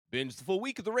Binge the full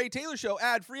week of The Ray Taylor Show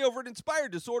ad-free over at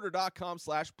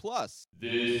inspireddisorder.com/plus.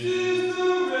 This is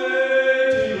The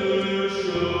Ray Taylor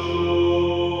Show.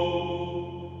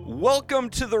 Welcome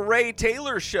to The Ray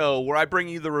Taylor Show, where I bring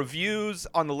you the reviews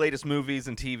on the latest movies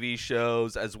and TV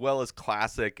shows, as well as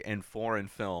classic and foreign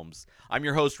films. I'm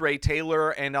your host, Ray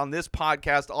Taylor, and on this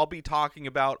podcast, I'll be talking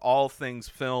about all things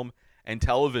film and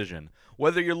television.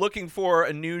 Whether you're looking for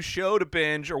a new show to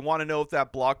binge or want to know if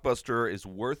that blockbuster is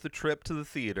worth the trip to the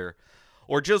theater,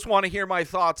 or just want to hear my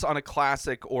thoughts on a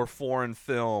classic or foreign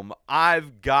film,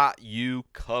 I've got you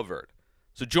covered.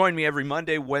 So join me every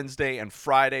Monday, Wednesday, and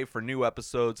Friday for new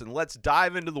episodes, and let's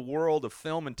dive into the world of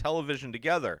film and television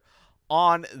together.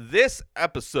 On this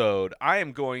episode, I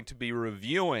am going to be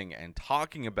reviewing and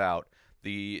talking about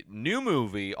the new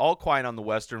movie, All Quiet on the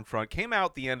Western Front. Came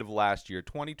out the end of last year,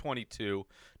 2022,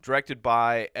 directed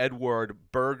by Edward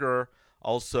Berger,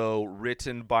 also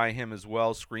written by him as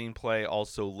well, screenplay.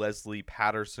 Also, Leslie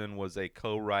Patterson was a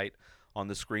co-write on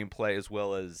the screenplay, as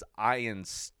well as Ian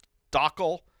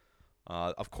Stockel.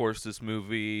 Of course, this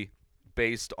movie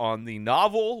based on the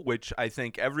novel, which I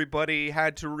think everybody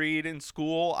had to read in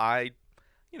school. I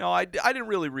didn't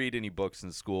really read any books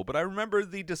in school, but I remember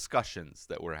the discussions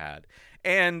that were had.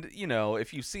 And,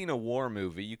 if you've seen a war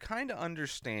movie, you kind of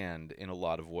understand in a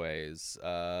lot of ways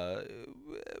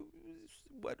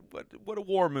what a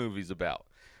war movie's about.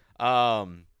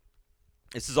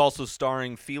 This is also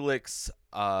starring Felix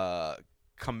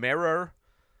Kammerer,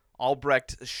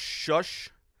 Albrecht Schusch,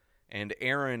 and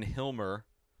Aaron Hilmer.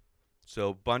 So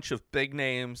a bunch of big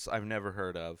names I've never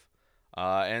heard of.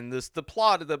 And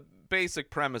the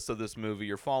basic premise of this movie,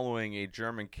 you're following a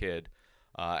German kid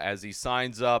as he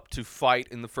signs up to fight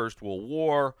in the First World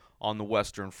War on the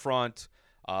Western Front.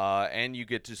 And you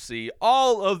get to see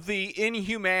all of the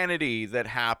inhumanity that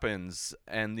happens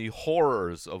and the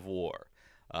horrors of war.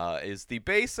 Is the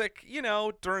basic,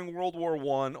 during World War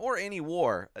I or any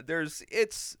war,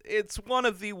 it's one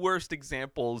of the worst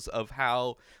examples of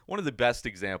one of the best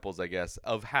examples, I guess,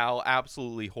 of how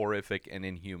absolutely horrific and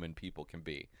inhuman people can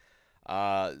be.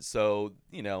 So,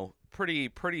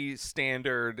 pretty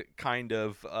standard kind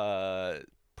of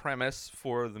premise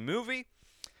for the movie.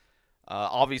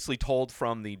 Obviously told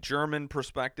from the German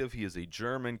perspective. He is a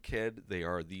German kid. They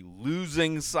are the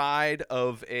losing side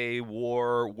of a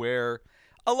war where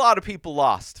a lot of people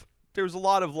lost. There's a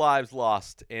lot of lives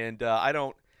lost, and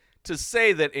to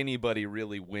say that anybody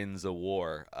really wins a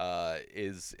war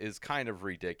is kind of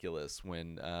ridiculous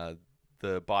when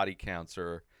the body counts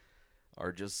are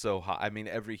just so high. I mean,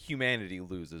 every humanity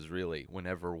loses really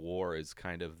whenever war is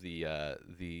kind of the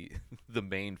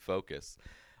main focus.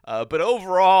 But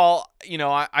overall,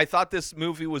 I thought this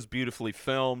movie was beautifully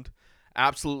filmed,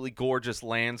 absolutely gorgeous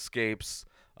landscapes,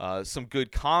 some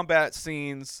good combat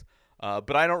scenes.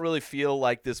 But I don't really feel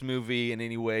like this movie in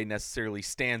any way necessarily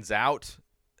stands out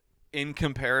in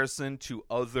comparison to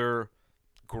other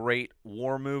great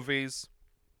war movies.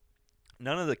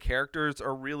 None of the characters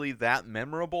are really that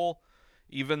memorable.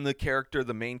 Even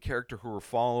the main character who we're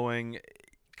following,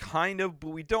 but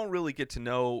we don't really get to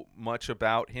know much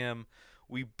about him.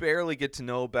 We barely get to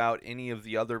know about any of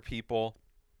the other people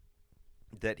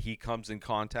that he comes in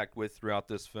contact with throughout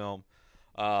this film.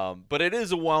 But it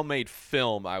is a well-made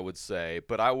film, I would say.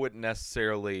 But I wouldn't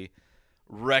necessarily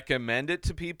recommend it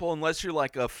to people unless you're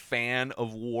like a fan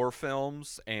of war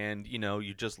films and,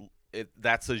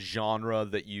 that's a genre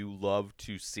that you love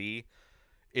to see.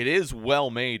 It is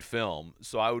well-made film,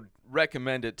 so I would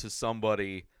recommend it to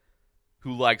somebody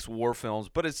who likes war films.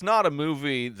 But it's not a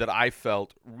movie that I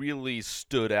felt really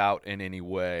stood out in any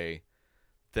way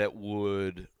that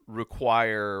would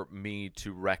require me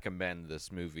to recommend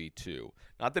this movie to.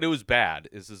 Not that it was bad.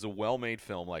 This is a well-made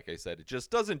film, like I said. It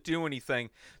just doesn't do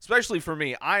anything, especially for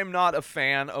me. I'm not a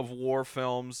fan of war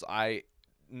films. I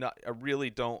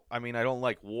don't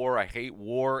like war. I hate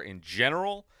war in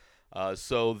general.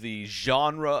 So the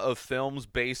genre of films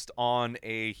based on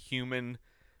a human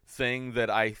thing that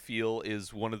I feel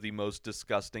is one of the most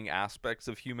disgusting aspects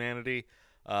of humanity,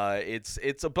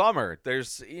 it's a bummer.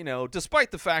 There's,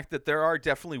 despite the fact that there are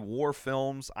definitely war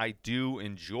films I do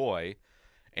enjoy,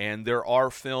 and there are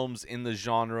films in the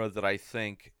genre that I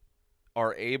think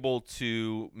are able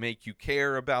to make you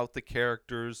care about the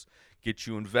characters, get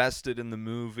you invested in the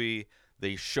movie.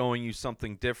 They showing you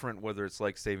something different, whether it's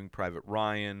like Saving Private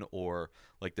Ryan or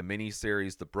like the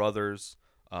miniseries The Brothers.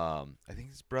 I think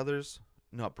it's Brothers,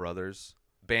 not Brothers,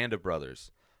 Band of Brothers.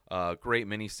 Great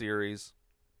miniseries.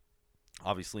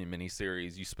 Obviously, in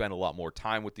miniseries, you spend a lot more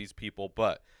time with these people,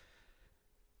 but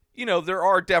there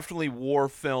are definitely war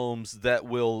films that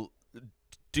will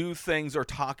do things or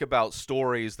talk about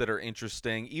stories that are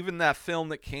interesting. Even that film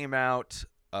that came out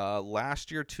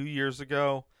last year, 2 years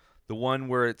ago, the one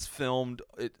where it's filmed,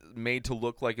 it made to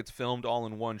look like it's filmed all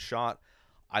in one shot.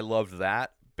 I loved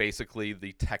that. Basically,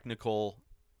 the technical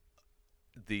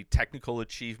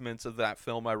achievements of that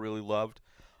film I really loved,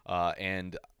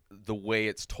 and the way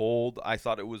it's told, I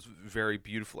thought it was very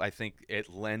beautiful. I think it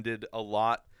lended a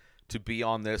lot to be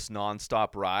on this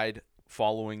nonstop ride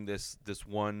following this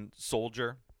one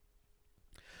soldier.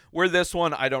 Where this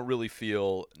one, I don't really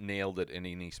feel nailed it in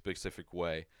any specific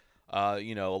way. A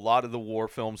lot of the war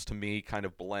films to me kind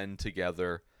of blend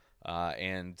together,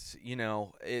 and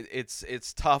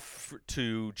it's tough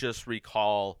to just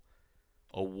recall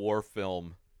a war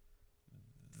film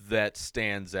that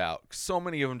stands out. So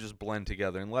many of them just blend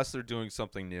together unless they're doing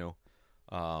something new.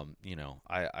 I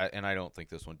don't think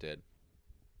this one did.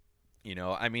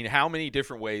 I mean, how many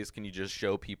different ways can you just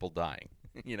show people dying?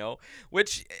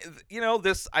 Which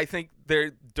this, I think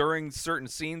there during certain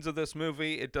scenes of this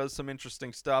movie, it does some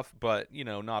interesting stuff, but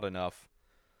not enough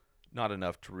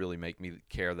to really make me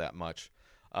care that much.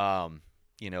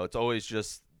 It's always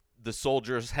just the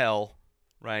soldiers' hell,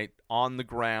 right? On the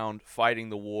ground, fighting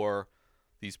the war,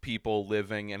 these people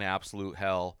living in absolute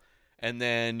hell. And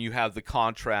then you have the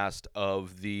contrast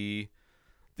of the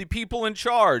people in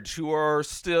charge who are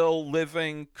still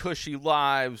living cushy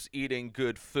lives, eating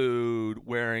good food,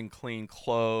 wearing clean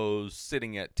clothes,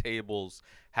 sitting at tables,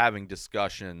 having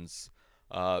discussions.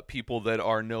 People that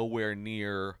are nowhere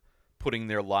near putting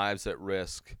their lives at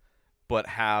risk, but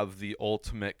have the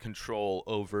ultimate control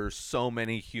over so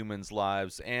many humans'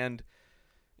 lives, and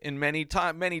in many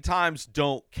times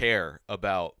don't care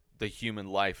about the human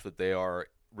life that they are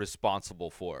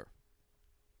responsible for.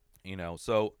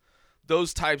 So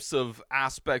those types of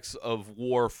aspects of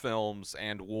war films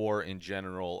and war in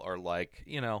general are like,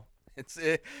 it's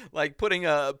like putting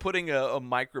a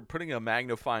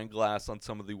magnifying glass on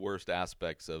some of the worst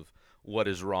aspects of what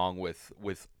is wrong with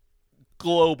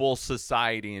global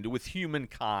society and with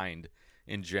humankind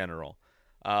in general.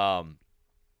 But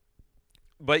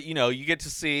you get to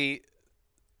see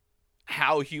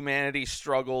how humanity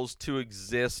struggles to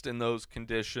exist in those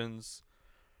conditions,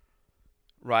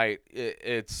 right?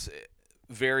 It's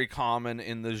very common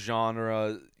in the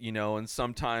genre, and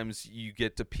sometimes you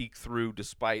get to peek through,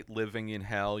 despite living in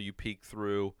hell, you peek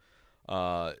through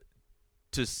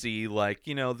to see, like,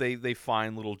 they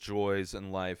find little joys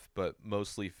in life, but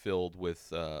mostly filled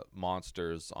with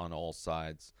monsters on all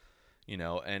sides,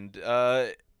 and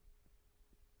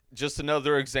just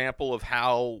another example of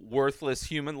how worthless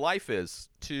human life is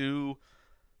to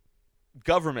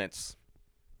governments.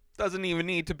 Doesn't even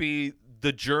need to be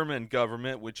the German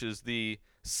government, which is the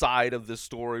side of the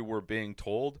story we're being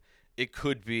told. It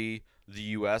could be the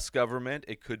U.S. government.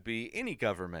 It could be any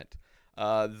government.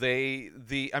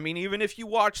 Even if you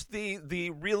watch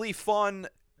the really fun,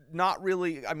 not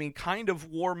really, kind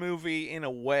of war movie in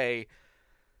a way,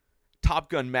 Top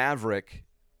Gun Maverick,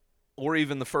 or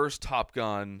even the first Top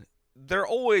Gun, their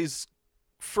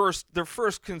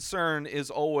first concern is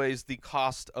always the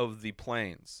cost of the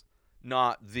planes,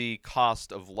 not the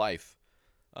cost of life.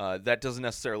 That doesn't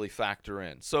necessarily factor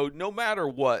in. So no matter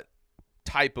what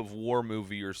type of war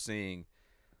movie you're seeing,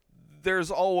 there's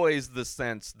always the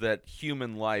sense that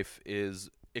human life is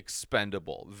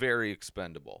expendable, very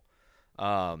expendable.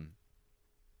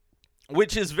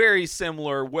 Which is very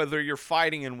similar whether you're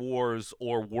fighting in wars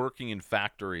or working in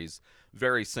factories.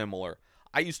 Very similar.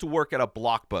 I used to work at a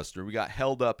Blockbuster. We got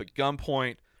held up at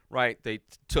gunpoint, right? They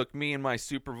took me and my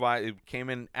supervisor, came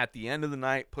in at the end of the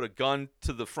night, put a gun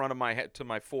to the front of my head, to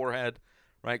my forehead,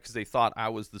 right? Because they thought I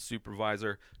was the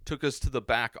supervisor. Took us to the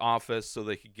back office so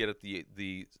they could get at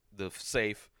the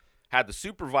safe. Had the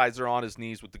supervisor on his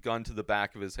knees with the gun to the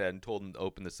back of his head and told him to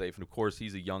open the safe. And, of course,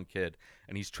 he's a young kid,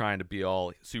 and he's trying to be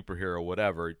all superhero,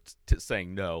 whatever,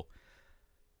 saying no.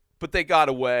 But they got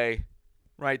away,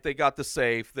 right? They got the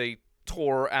safe. They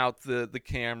tore out the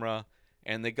camera,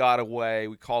 and they got away.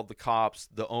 We called the cops.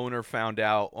 The owner found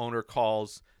out. Owner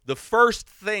calls. The first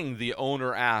thing the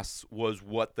owner asks was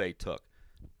what they took.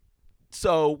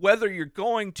 So whether you're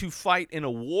going to fight in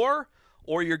a war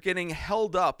or you're getting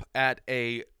held up at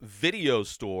a video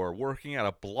store, working at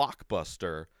a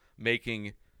Blockbuster,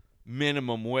 making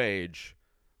minimum wage,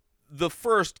 the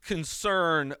first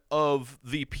concern of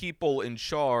the people in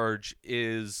charge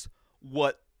is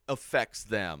what affects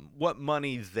them, what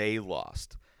money they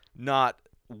lost, not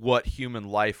what human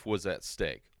life was at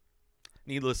stake.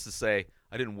 Needless to say,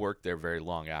 I didn't work there very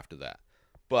long after that.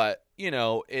 But,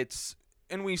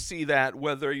 and we see that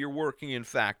whether you're working in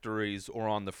factories or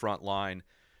on the front line,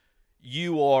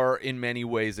 you are in many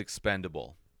ways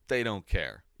expendable. they don't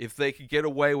care. If they could get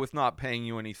away with not paying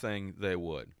you anything, they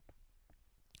would.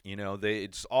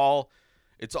 It's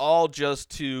all just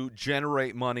to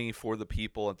generate money for the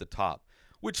people at the top,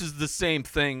 which is the same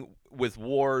thing with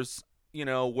wars.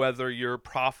 Whether you're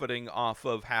profiting off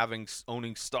of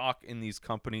owning stock in these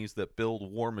companies that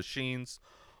build war machines,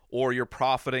 or you're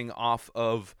profiting off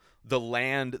of the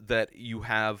land that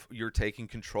you're taking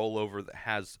control over that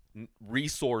has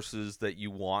resources that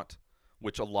you want,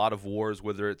 which a lot of wars,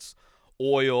 whether it's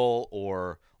oil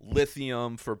or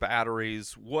lithium for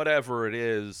batteries, whatever it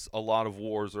is, a lot of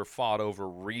wars are fought over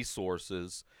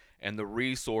resources, and the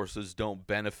resources don't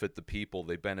benefit the people.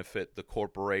 They benefit the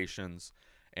corporations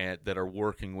that are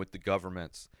working with the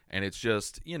governments. And it's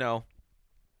just,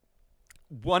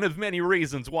 one of many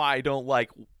reasons why I don't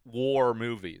like war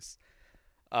movies.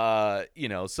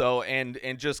 So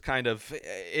and just kind of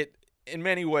it in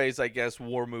many ways, I guess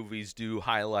war movies do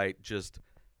highlight just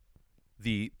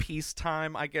the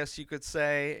peacetime, I guess you could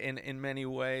say, in many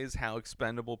ways, how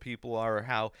expendable people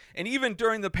are, and even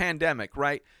during the pandemic,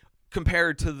 right?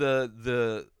 Compared to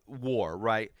the war,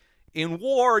 right? In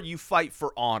war, you fight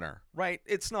for honor, right?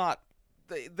 It's not,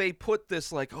 they put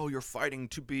this like, oh, you're fighting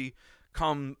to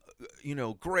become,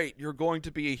 great. You're going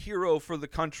to be a hero for the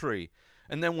country.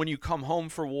 And then when you come home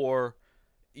for war,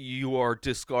 you are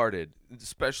discarded,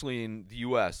 especially in the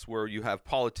U.S., where you have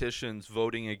politicians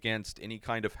voting against any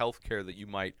kind of health care that you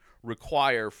might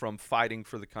require from fighting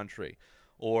for the country.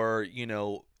 Or,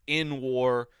 in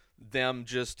war, them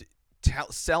just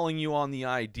selling you on the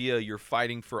idea you're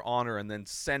fighting for honor and then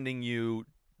sending you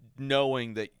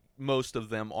knowing that most of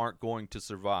them aren't going to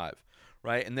survive,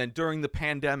 right? And then during the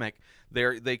pandemic,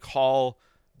 they call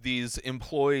these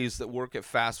employees that work at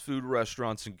fast food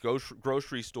restaurants and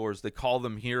grocery stores, they call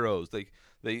them heroes.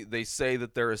 They say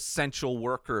that they're essential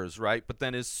workers, right? But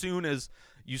then as soon as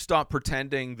you stop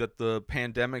pretending that the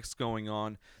pandemic's going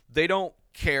on, they don't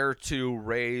care to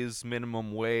raise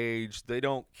minimum wage. They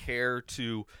don't care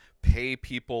to pay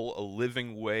people a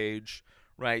living wage,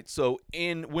 right? So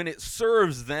when it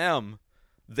serves them,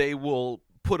 they will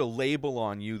put a label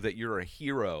on you that you're a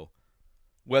hero,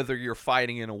 whether you're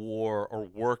fighting in a war or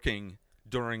working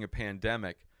during a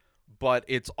pandemic. But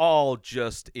it's all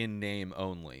just in name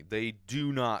only. They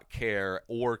do not care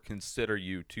or consider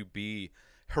you to be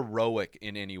heroic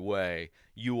in any way.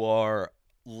 You are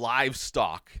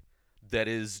livestock that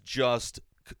is just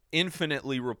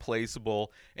infinitely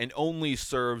replaceable and only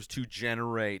serves to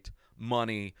generate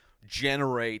money,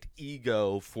 generate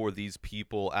ego for these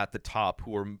people at the top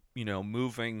who are,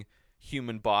 moving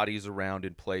human bodies around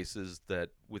in places that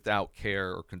without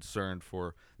care or concern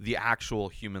for the actual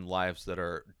human lives that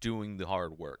are doing the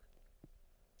hard work.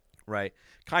 Right?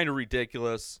 Kind of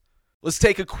ridiculous. Let's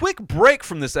take a quick break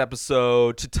from this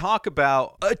episode to talk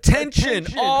about Attention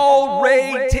all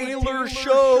Ray Taylor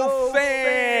Show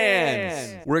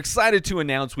fans! We're excited to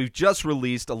announce we've just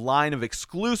released a line of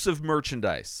exclusive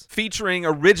merchandise featuring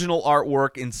original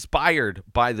artwork inspired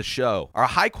by the show. Our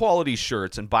high-quality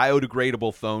shirts and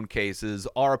biodegradable phone cases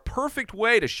are a perfect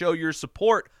way to show your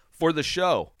support for the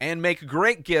show and make a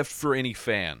great gift for any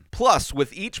fan. Plus,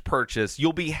 with each purchase,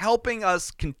 you'll be helping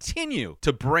us continue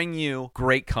to bring you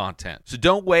great content. So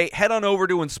don't wait. Head on over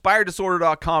to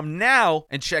InspiredDisorder.com now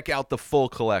and check out the full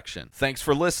collection. Thanks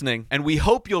for listening, and we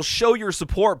hope you'll show your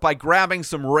support by grabbing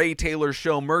some Ray Taylor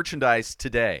Show merchandise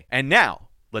today. And now,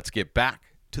 let's get back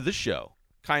to the show.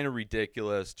 Kind of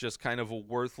ridiculous, just kind of a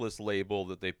worthless label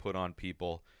that they put on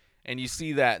people. And you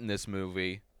see that in this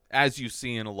movie, as you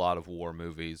see in a lot of war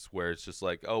movies, where it's just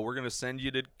like, oh, we're going to send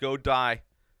you to go die,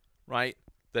 right?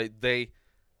 They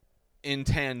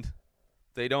intend,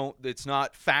 it's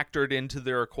not factored into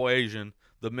their equation.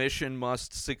 The mission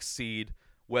must succeed.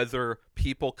 Whether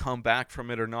people come back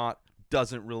from it or not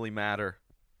doesn't really matter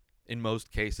in most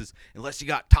cases, unless you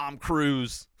got Tom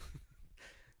Cruise,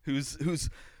 who's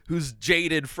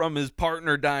jaded from his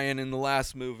partner dying in the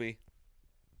last movie.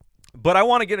 But I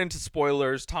want to get into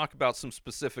spoilers, talk about some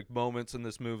specific moments in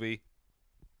this movie.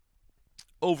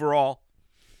 Overall,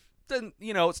 then,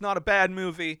 it's not a bad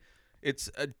movie. It's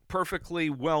a perfectly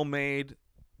well-made,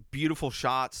 beautiful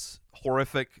shots,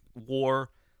 horrific war.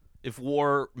 If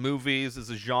war movies is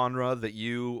a genre that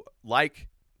you like,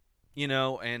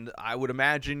 and I would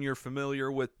imagine you're familiar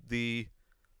with the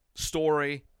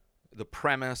story, the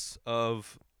premise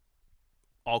of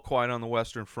All Quiet on the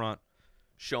Western Front,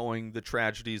 showing the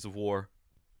tragedies of war,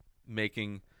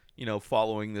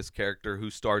 following this character who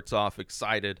starts off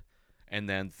excited, and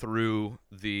then through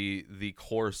the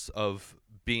course of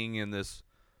being in this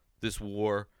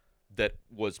war that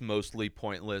was mostly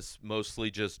pointless, mostly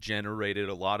just generated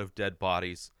a lot of dead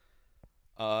bodies.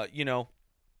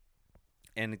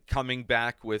 and coming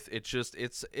back with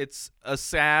it's a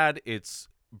sad, it's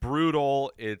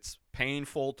brutal, it's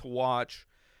painful to watch.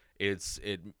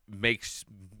 It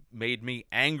made me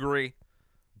angry.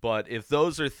 But if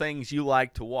those are things you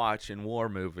like to watch in war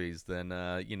movies, then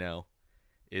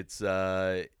it's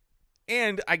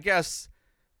and I guess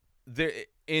there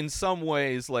in some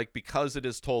ways, like, because it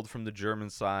is told from the German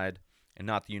side and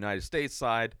not the United States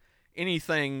side, any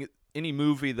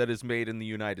movie that is made in the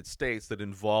United States that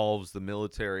involves the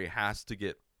military has to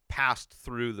get passed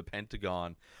through the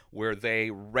Pentagon, where they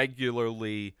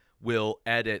regularly will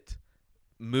edit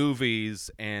movies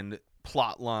and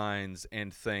plot lines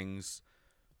and things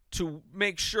to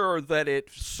make sure that it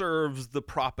serves the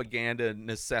propaganda to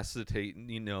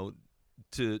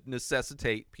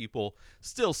necessitate people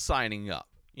still signing up,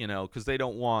 because they're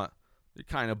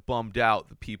kind of bummed out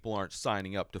that people aren't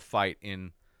signing up to fight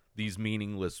in these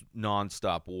meaningless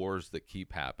nonstop wars that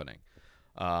keep happening.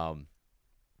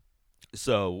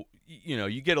 So,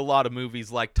 you get a lot of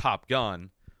movies like Top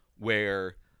Gun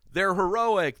where they're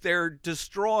heroic, they're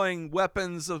destroying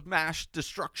weapons of mass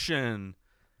destruction,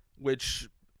 which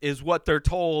is what they're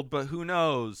told, but who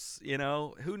knows?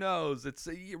 Who knows? It's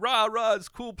rah, it's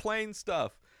cool plane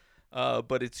stuff.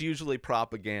 But it's usually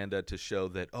propaganda to show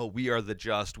that, oh, we are the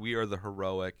just, we are the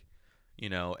heroic,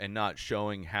 and not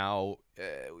showing how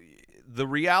the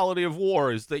reality of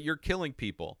war is that you're killing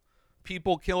people.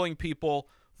 People killing people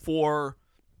for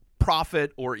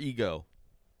profit or ego,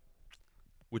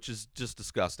 which is just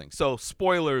disgusting. So,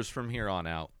 spoilers from here on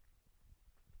out.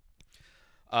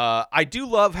 I do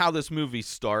love how this movie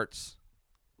starts,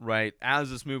 right? As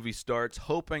this movie starts,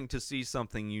 hoping to see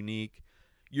something unique,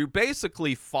 you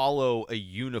basically follow a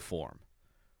uniform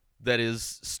that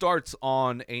starts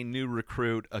on a new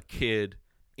recruit, a kid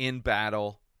in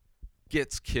battle,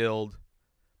 gets killed,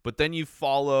 but then you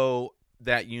follow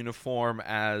that uniform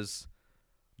as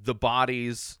the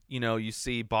bodies, you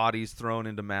see bodies thrown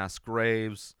into mass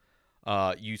graves.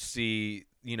 You see,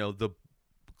 the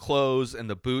clothes and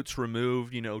the boots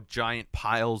removed, giant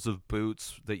piles of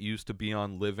boots that used to be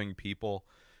on living people.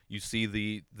 You see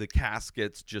the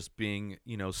caskets just being,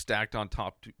 stacked on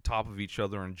top of each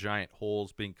other in giant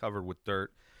holes being covered with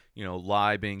dirt,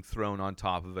 lye being thrown on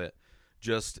top of it.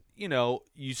 Just,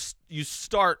 you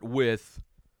start with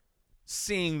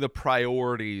seeing the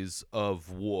priorities of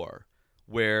war,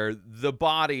 where the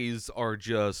bodies are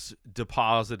just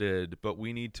deposited, but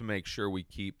we need to make sure we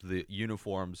keep the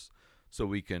uniforms so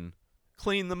we can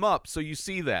clean them up. So you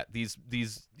see that these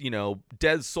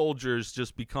dead soldiers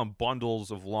just become bundles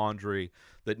of laundry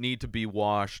that need to be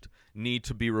washed, need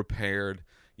to be repaired.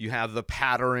 You have the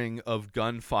pattering of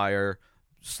gunfire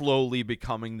slowly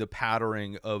becoming the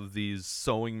pattering of these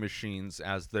sewing machines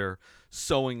as they're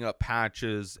sewing up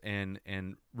patches and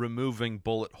removing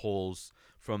bullet holes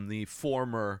from the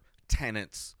former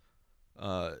tenants'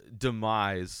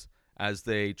 demise as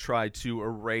they try to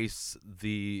erase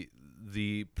the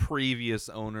previous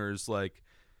owners, like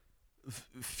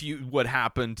what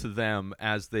happened to them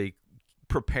as they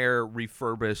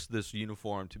refurbish this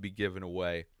uniform to be given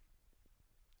away,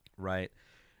 right?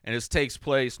 And this takes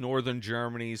place northern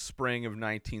Germany, spring of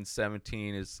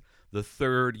 1917 is the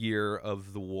third year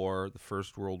of the war, the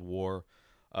First World War.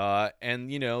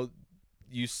 And,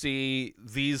 you see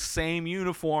these same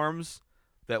uniforms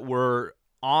that were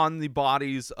on the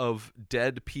bodies of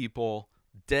dead people,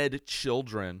 dead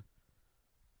children,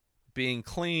 being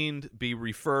cleaned, be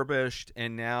refurbished,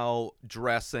 and now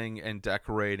dressing and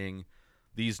decorating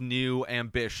these new,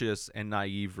 ambitious, and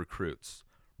naive recruits.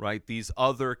 Right? These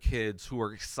other kids who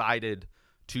are excited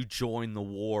to join the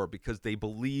war because they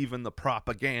believe in the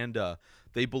propaganda.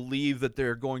 They believe that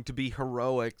they're going to be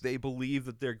heroic. They believe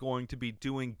that they're going to be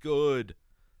doing good,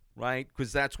 right?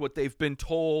 Because that's what they've been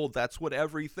told. That's what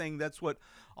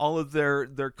all of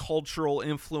their cultural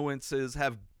influences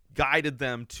have guided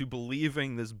them to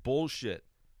believing this bullshit,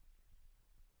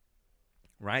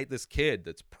 right? This kid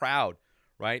that's proud,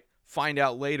 right? Find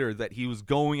out later that he was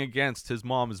going against his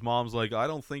mom. His mom's like, I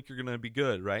don't think you're going to be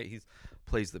good, right? He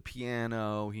plays the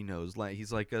piano. He knows, like,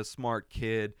 he's like a smart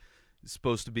kid. He's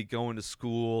supposed to be going to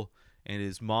school, and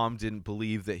his mom didn't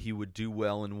believe that he would do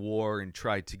well in war and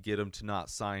tried to get him to not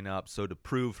sign up. So to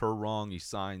prove her wrong, he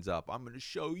signs up. I'm going to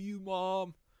show you,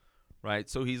 Mom. Right?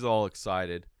 So he's all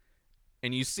excited.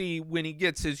 And you see when he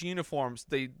gets his uniforms,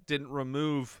 they didn't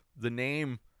remove the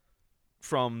name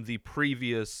from the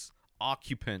previous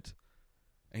occupant.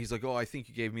 And he's like, oh, I think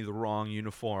you gave me the wrong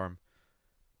uniform.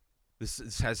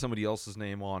 This has somebody else's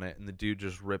name on it. And the dude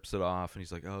just rips it off. And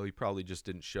he's like, oh, he probably just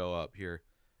didn't show up here.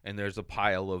 And there's a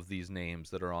pile of these names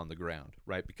that are on the ground,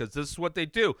 right? Because this is what they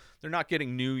do. They're not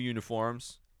getting new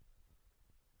uniforms.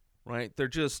 right? They're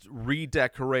just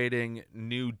redecorating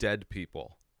new dead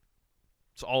people.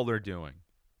 It's all they're doing.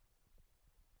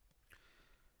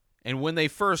 And when they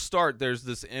first start, there's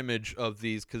this image of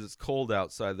these, because it's cold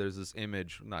outside, there's this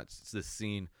image, not this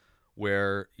scene,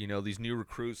 where, you know, these new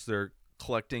recruits, they're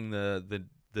collecting the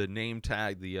name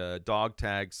tag, the dog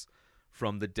tags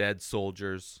from the dead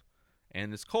soldiers.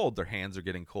 And it's cold. Their hands are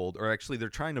getting cold. Or actually, they're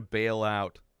trying to bail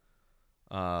out,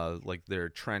 like their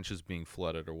trench is being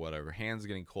flooded or whatever. Hands are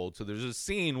getting cold. So there's a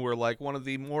scene where, like, one of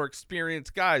the more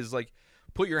experienced guys, like,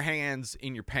 put your hands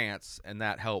in your pants, and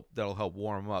that'll help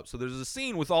warm them up. So there's a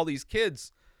scene with all these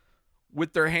kids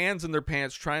with their hands in their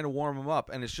pants trying to warm them up,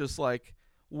 and it's just like,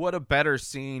 what a better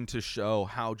scene to show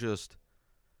how just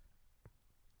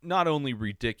not only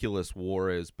ridiculous war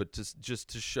is, but just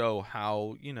to show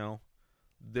how, you know,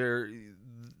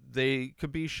 they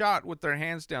could be shot with their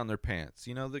hands down their pants.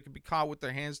 You know, they could be caught with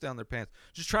their hands down their pants,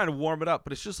 just trying to warm it up.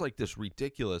 But it's just like this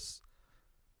ridiculous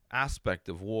aspect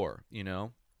of war, you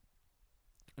know?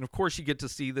 And, of course, you get to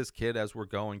see this kid as we're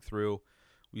going through.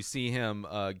 We see him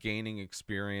gaining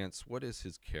experience. What is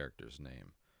his character's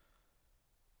name?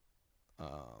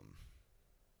 Let's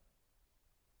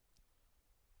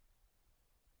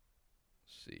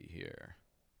see here.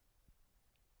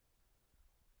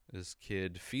 This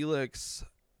kid, Felix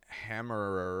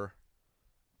Hammerer,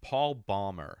 Paul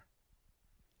Baumer,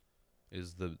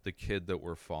 is the kid that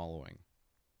we're following.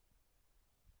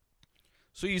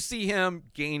 So you see him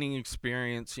gaining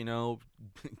experience, you know,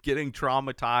 getting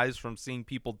traumatized from seeing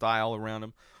people die all around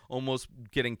him, almost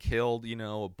getting killed, you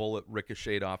know, a bullet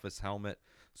ricocheted off his helmet.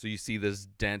 So you see this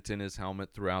dent in his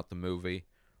helmet throughout the movie,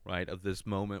 right, of this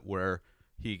moment where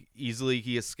he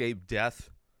escaped death,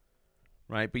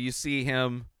 right? But you see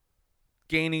him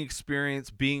gaining experience,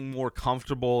 being more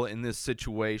comfortable in this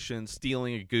situation,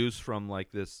 stealing a goose from,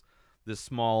 like, this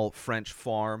small French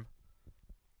farm.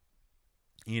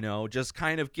 You know, just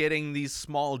kind of getting these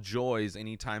small joys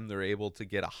anytime they're able to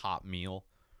get a hot meal,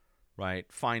 right?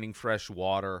 Finding fresh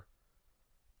water.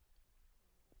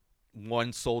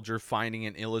 One soldier finding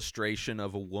an illustration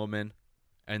of a woman,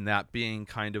 and that being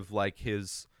kind of like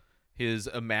his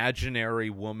imaginary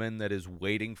woman that is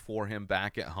waiting for him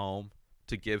back at home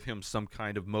to give him some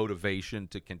kind of motivation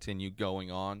to continue going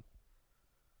on.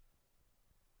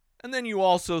 And then you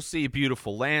also see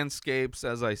beautiful landscapes,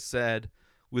 as I said,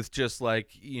 with just, like,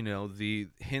 you know, the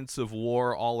hints of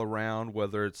war all around,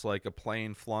 whether it's like a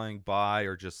plane flying by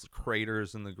or just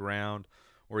craters in the ground,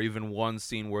 or even one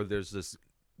scene where there's this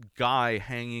guy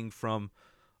hanging from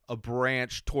a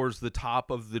branch towards the top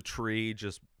of the tree,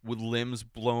 just with limbs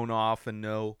blown off and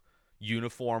no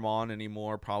uniform on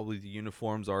anymore. Probably the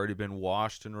uniform's already been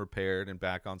washed and repaired and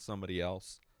back on somebody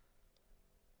else.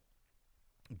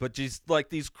 But just like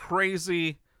these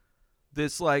crazy,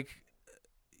 this, like,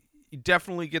 you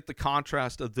definitely get the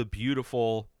contrast of the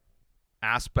beautiful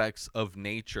aspects of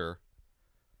nature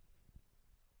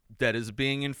that is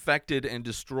being infected and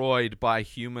destroyed by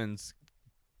humans'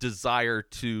 desire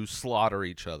to slaughter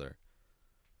each other.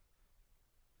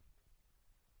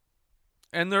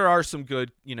 And there are some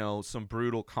good, you know, some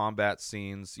brutal combat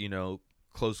scenes, you know,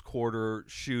 close quarter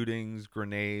shootings,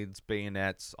 grenades,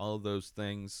 bayonets, all of those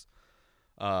things.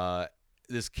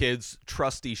 This kid's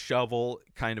trusty shovel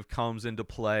kind of comes into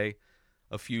play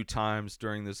a few times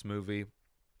during this movie,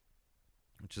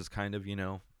 which is kind of, you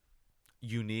know,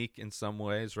 unique in some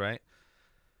ways, right?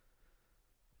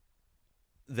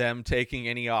 Them taking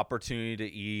any opportunity to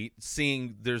eat.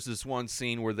 Seeing, there's this one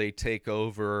scene where they take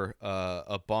over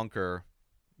a bunker,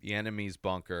 the enemy's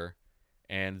bunker,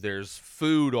 and there's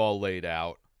food all laid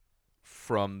out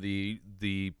from the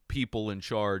people in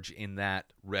charge in that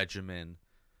regimen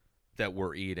that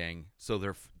we're eating. So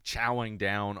they're chowing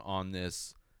down on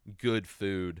this good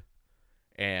food,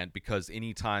 and because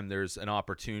anytime there's an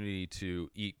opportunity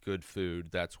to eat good food,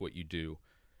 that's what you do.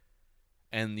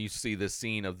 And you see the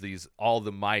scene of all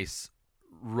the mice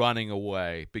running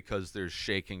away because there's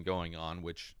shaking going on,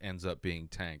 which ends up being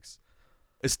tanks.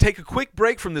 Let's take a quick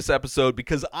break from this episode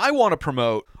because I want to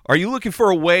promote. Are you looking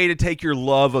for a way to take your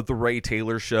love of The Ray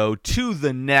Taylor Show to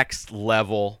the next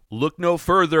level? Look no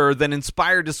further than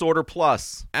Inspired Disorder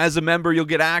Plus. As a member, you'll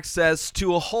get access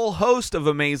to a whole host of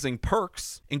amazing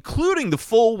perks, including the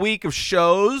full week of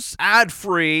shows,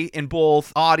 ad-free in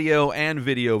both audio and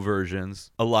video versions,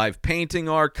 a live painting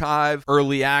archive,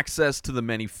 early access to the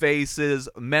many faces,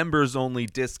 members-only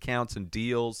discounts and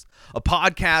deals, a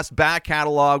podcast back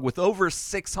catalog with over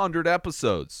 600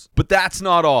 episodes. But that's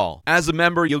not all. As a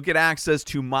member, you'll get access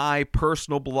to my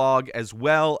personal blog as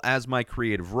well as my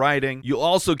creative writing. You'll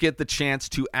also get the chance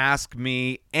to ask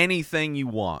me anything you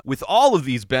want. With all of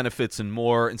these benefits and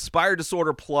more, Inspired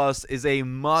Disorder Plus is a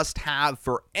must-have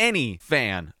for any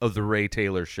fan of The Ray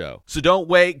Taylor Show. So don't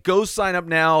wait. Go sign up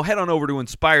now. Head on over to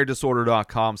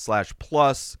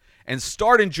inspireddisorder.com/plus and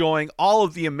start enjoying all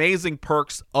of the amazing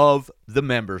perks of the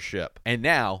membership. And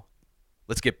now,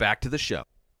 let's get back to the show.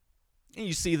 And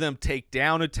you see them take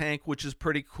down a tank, which is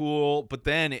pretty cool, but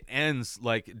then it ends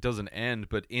like it doesn't end,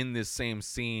 but in this same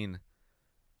scene,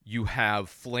 you have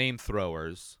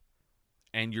flamethrowers,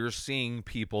 and you're seeing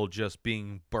people just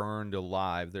being burned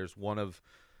alive. There's one of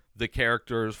the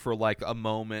characters for like a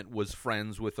moment was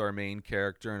friends with our main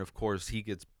character, and of course he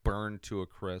gets burned to a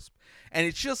crisp. And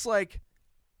it's just like,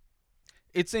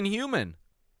 it's inhuman.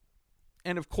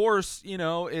 And of course, you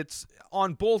know, it's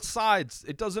on both sides.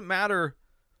 It doesn't matter.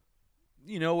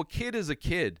 You know, a kid is a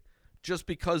kid. Just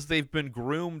because they've been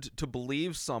groomed to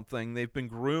believe something, they've been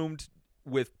groomed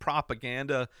with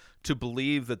propaganda to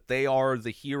believe that they are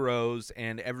the heroes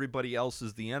and everybody else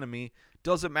is the enemy.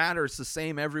 Doesn't matter. It's the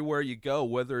same everywhere you go,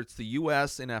 whether it's the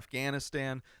U.S. in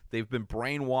Afghanistan. They've been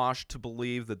brainwashed to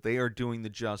believe that they are doing the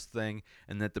just thing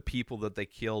and that the people that they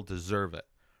kill deserve it,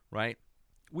 right?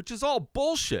 Which is all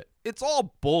bullshit. It's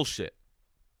all bullshit.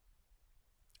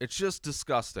 It's just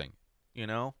disgusting, you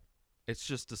know? It's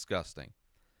just disgusting.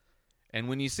 And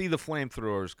when you see the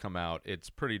flamethrowers come out, it's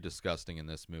pretty disgusting in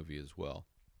this movie as well.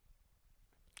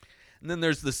 And then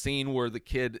there's the scene where the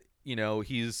kid, you know,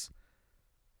 he's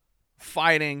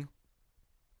fighting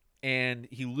and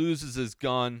he loses his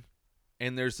gun,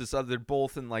 and there's this other, they're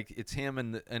both in, like, it's him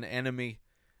and an enemy,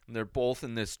 and they're both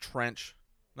in this trench,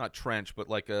 not trench, but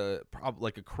like a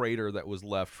crater that was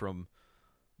left from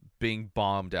being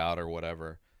bombed out or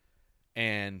whatever.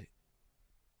 And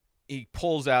he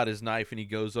pulls out his knife and he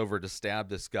goes over to stab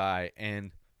this guy,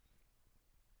 and,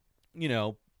 you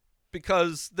know,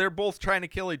 because they're both trying to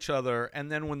kill each other.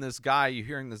 And then when this guy, you're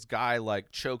hearing this guy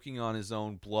like choking on his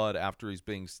own blood after he's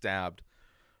being stabbed,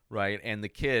 right? And the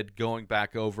kid going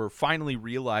back over, finally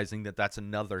realizing that that's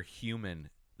another human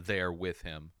there with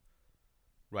him,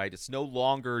 right? It's no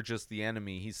longer just the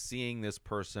enemy. He's seeing this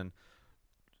person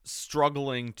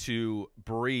struggling to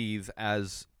breathe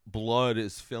as blood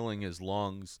is filling his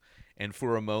lungs. And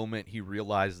for a moment, he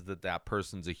realizes that that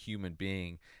person's a human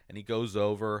being. And he goes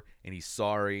over and he's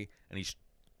sorry. And he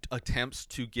attempts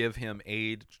to give him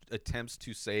aid, attempts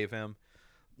to save him.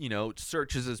 You know,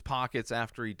 searches his pockets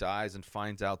after he dies and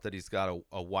finds out that he's got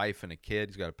a wife and a kid.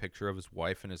 He's got a picture of his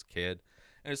wife and his kid.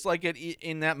 And it's like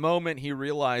in that moment, he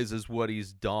realizes what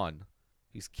he's done.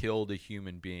 He's killed a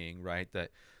human being, right? That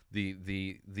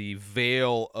the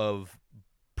veil of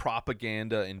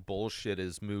propaganda and bullshit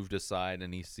is moved aside,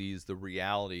 and he sees the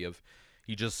reality of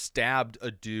he just stabbed a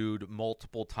dude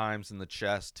multiple times in the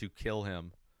chest to kill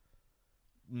him,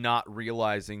 not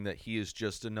realizing that he is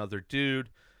just another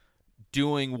dude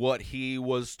doing what he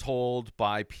was told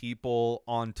by people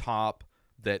on top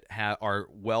that are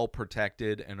well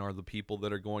protected and are the people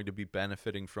that are going to be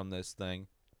benefiting from this thing.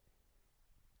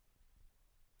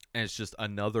 And it's just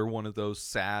another one of those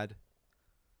sad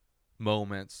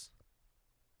moments.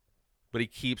 But he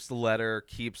keeps the letter,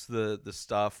 keeps the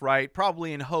stuff, right?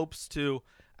 Probably in hopes to,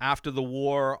 after the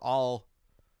war, I'll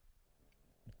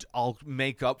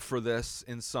make up for this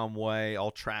in some way.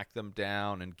 I'll track them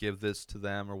down and give this to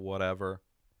them or whatever.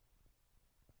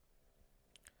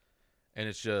 And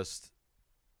it's just,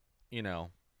 you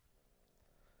know.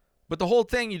 But the whole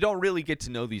thing, you don't really get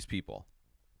to know these people.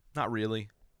 Not really.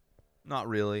 Not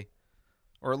really.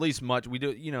 Or at least much. We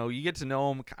do, you know, you get to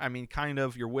know them. I mean, kind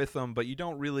of, you're with them, but you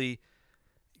don't really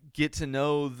get to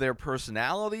know their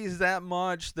personalities that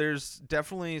much. There's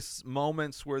definitely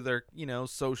moments where they're, you know,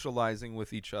 socializing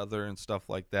with each other and stuff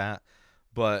like that.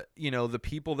 But, you know, the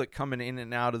people that come in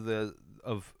and out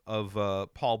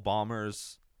of Paul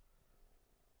Baumer's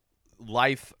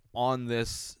life on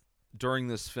this during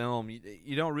this film,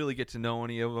 you don't really get to know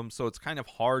any of them. So it's kind of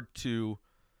hard to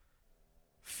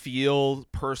feel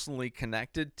personally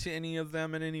connected to any of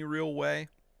them in any real way,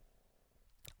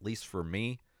 at least for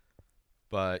me.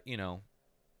 But, you know,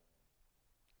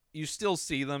 you still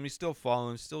see them, you still follow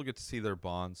them, you still get to see their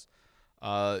bonds.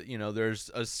 You know, there's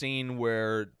a scene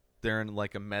where they're in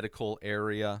like a medical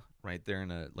area, right? They're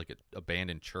in a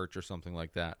abandoned church or something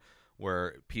like that,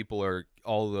 where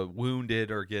all the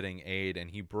wounded are getting aid, and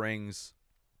he brings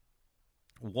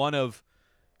one of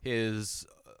his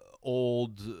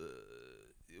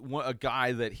a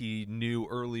guy that he knew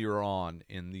earlier on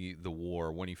in the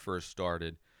war when he first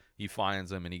started. he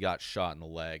finds him and he got shot in the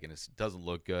leg, and it doesn't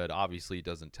look good. Obviously, he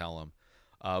doesn't tell him.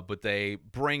 But they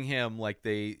bring him, like,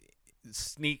 they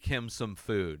sneak him some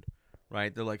food,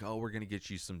 right? They're like, oh, we're going to get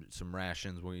you some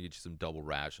rations. We're going to get you some double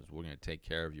rations. We're going to take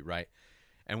care of you, right?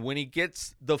 And when he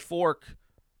gets the fork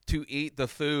to eat the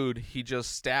food, he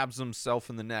just stabs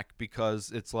himself in the neck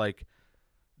because it's like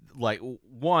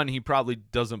one, he probably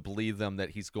doesn't believe them that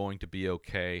he's going to be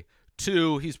okay.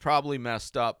 Two, he's probably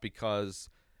messed up because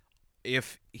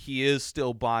if he is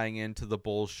still buying into the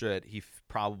bullshit, he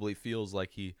probably feels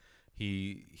like he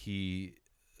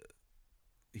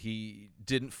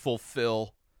didn't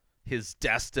fulfill his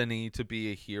destiny to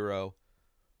be a hero,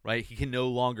 right? He can no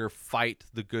longer fight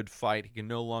the good fight. He can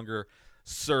no longer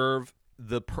serve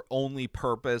the only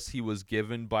purpose he was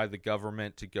given by the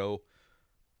government, to go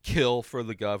kill for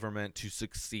the government, to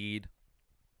succeed.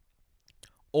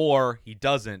 Or he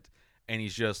doesn't, and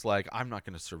he's just like, I'm not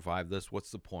going to survive this. What's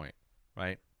the point,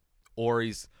 right? Or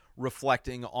he's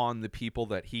reflecting on the people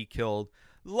that he killed.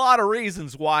 A lot of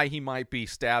reasons why he might be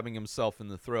stabbing himself in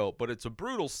the throat, but it's a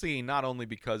brutal scene not only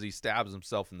because he stabs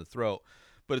himself in the throat,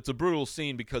 but it's a brutal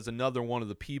scene because another one of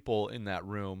the people in that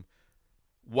room,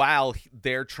 while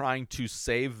they're trying to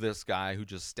save this guy who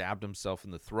just stabbed himself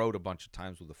in the throat a bunch of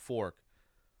times with a fork,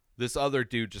 this other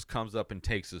dude just comes up and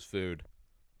takes his food.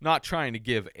 Not trying to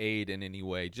give aid in any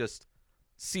way, just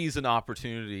sees an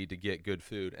opportunity to get good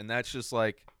food. And that's just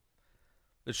like,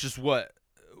 it's just what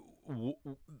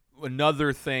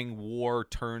another thing war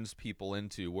turns people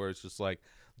into, where it's just like,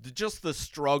 just the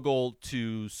struggle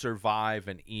to survive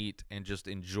and eat and just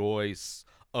enjoy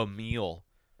a meal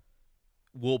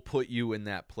will put you in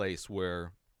that place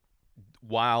where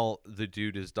while the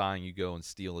dude is dying, you go and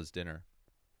steal his dinner.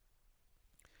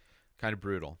 Kind of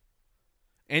brutal.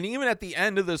 And even at the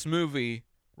end of this movie,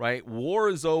 right, war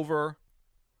is over,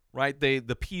 right?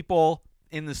 The people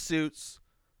in the suits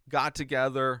got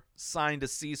together, signed a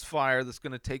ceasefire that's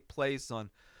going to take place on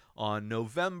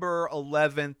November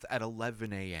 11th at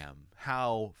 11 a.m.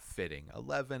 How fitting.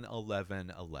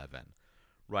 11/11/11,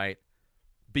 right?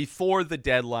 Before the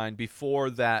deadline, before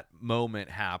that moment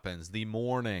happens, the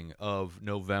morning of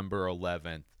November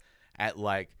 11th at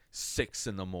like 6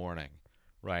 in the morning,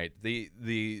 right?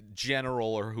 The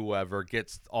general or whoever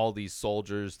gets all these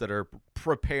soldiers that are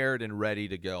prepared and ready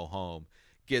to go home,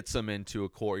 gets them into a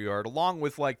courtyard, along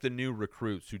with like the new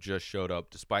recruits who just showed up,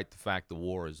 despite the fact the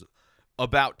war is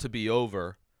about to be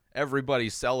over.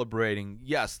 Everybody's celebrating,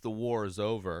 yes, the war is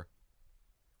over,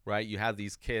 right? You have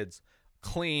these kids,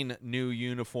 clean new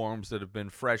uniforms that have been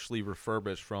freshly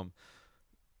refurbished from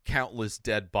countless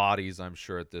dead bodies, I'm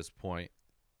sure, at this point.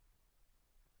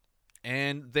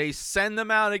 And they send them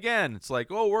out again. It's like,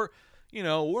 oh,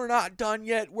 we're not done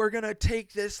yet. We're going to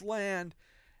take this land.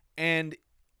 And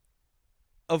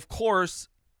of course,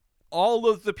 all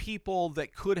of the people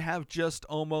that could have just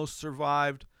almost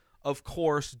survived, of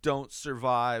course, don't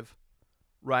survive,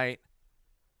 right?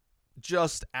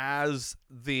 Just as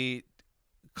the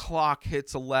clock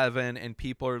hits 11 and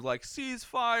people are like,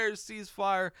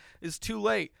 ceasefire, is too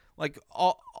late. Like,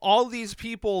 all these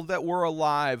people that were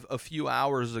alive a few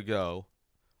hours ago,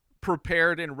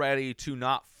 prepared and ready to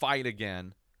not fight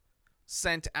again,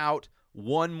 sent out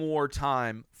one more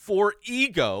time for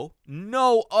ego,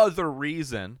 no other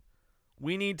reason.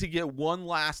 We need to get one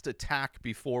last attack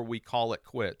before we call it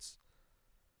quits.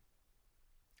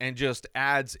 And just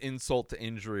adds insult to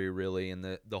injury, really, in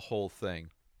the whole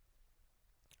thing.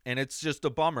 And it's just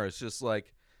a bummer. It's just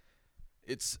like,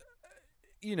 it's,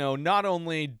 not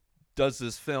only does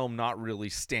this film not really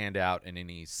stand out in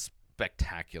any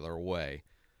spectacular way,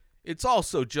 it's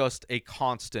also just a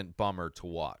constant bummer to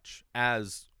watch,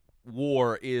 as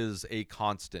war is a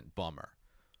constant bummer,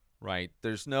 right?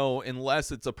 There's no,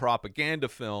 unless it's a propaganda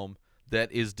film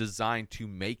that is designed to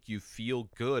make you feel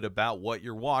good about what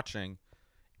you're watching,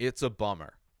 it's a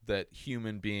bummer that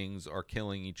human beings are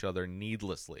killing each other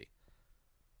needlessly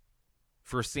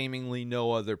for seemingly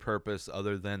no other purpose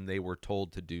other than they were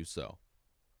told to do so.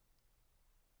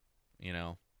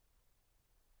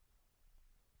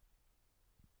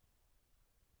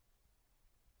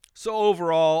 So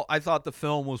overall, I thought the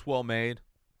film was well made.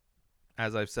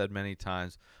 As I've said many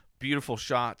times, beautiful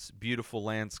shots, beautiful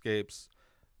landscapes,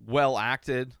 well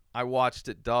acted. I watched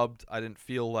it dubbed. I didn't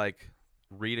feel like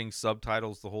reading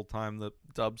subtitles the whole time. The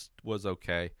dubs was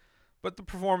okay, but the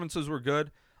performances were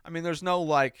good. I mean, there's no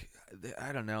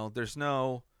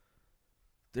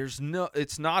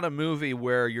it's not a movie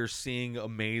where you're seeing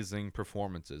amazing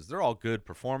performances. They're all good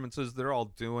performances. They're all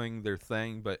doing their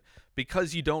thing, but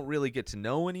because you don't really get to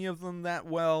know any of them that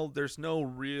well, there's no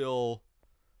real,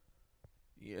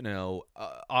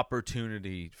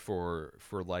 opportunity for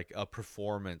like a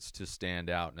performance to stand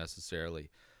out necessarily.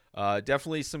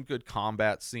 Definitely some good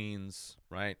combat scenes,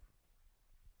 right?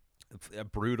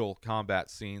 Brutal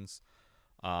combat scenes.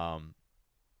 And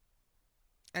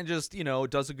just,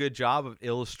 does a good job of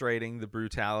illustrating the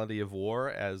brutality of war,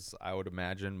 as I would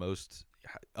imagine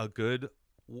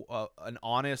an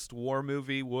honest war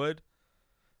movie would.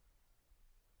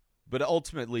 But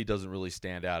ultimately doesn't really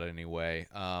stand out anyway.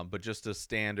 But just a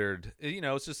standard,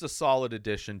 it's just a solid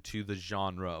addition to the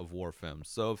genre of war films.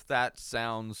 So if that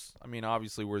sounds,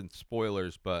 obviously we're in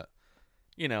spoilers, but,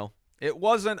 it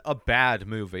wasn't a bad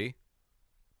movie.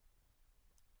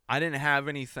 I didn't have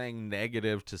anything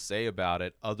negative to say about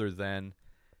it other than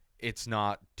it's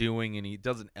not it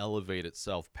doesn't elevate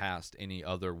itself past any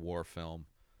other war film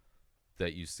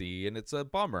that you see. And it's a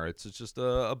bummer. It's just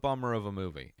a bummer of a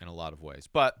movie in a lot of ways.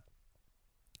 But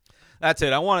that's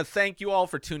it. I want to thank you all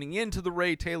for tuning in to the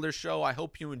Ray Taylor Show. I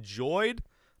hope you enjoyed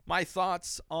my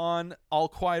thoughts on All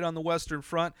Quiet on the Western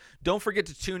Front. Don't forget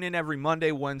to tune in every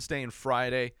Monday, Wednesday, and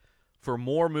Friday for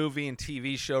more movie and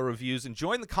TV show reviews. And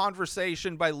join the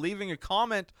conversation by leaving a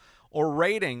comment or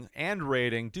rating.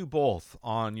 Do both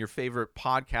on your favorite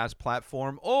podcast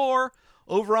platform or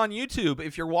over on YouTube.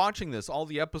 If you're watching this, all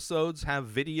the episodes have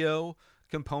video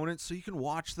components, so you can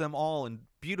watch them all in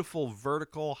beautiful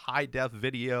vertical high-def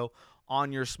video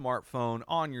on your smartphone,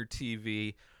 on your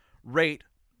TV. Rate,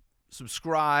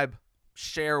 subscribe,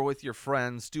 share with your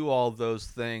friends, do all those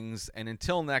things. And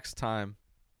until next time,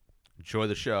 enjoy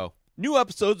the show. New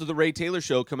episodes of The Ray Taylor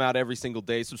Show come out every single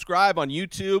day. Subscribe on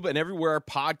YouTube and everywhere our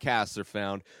podcasts are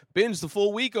found. Binge the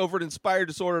full week over at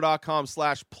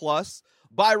InspiredDisorder.com/plus.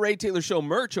 Buy Ray Taylor Show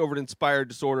merch over at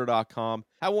InspiredDisorder.com.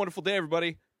 Have a wonderful day,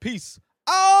 everybody. Peace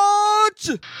out!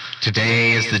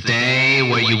 Today is the day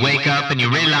where you wake up and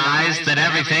you realize that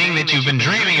everything that you've been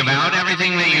dreaming about,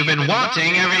 everything that you've been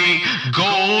wanting, every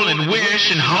goal and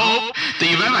wish and hope that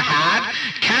you've ever had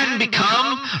can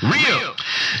become real.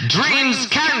 Dreams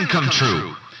can come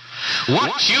true.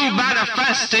 What you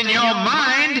manifest in your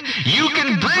mind, you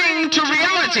can bring to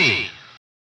reality.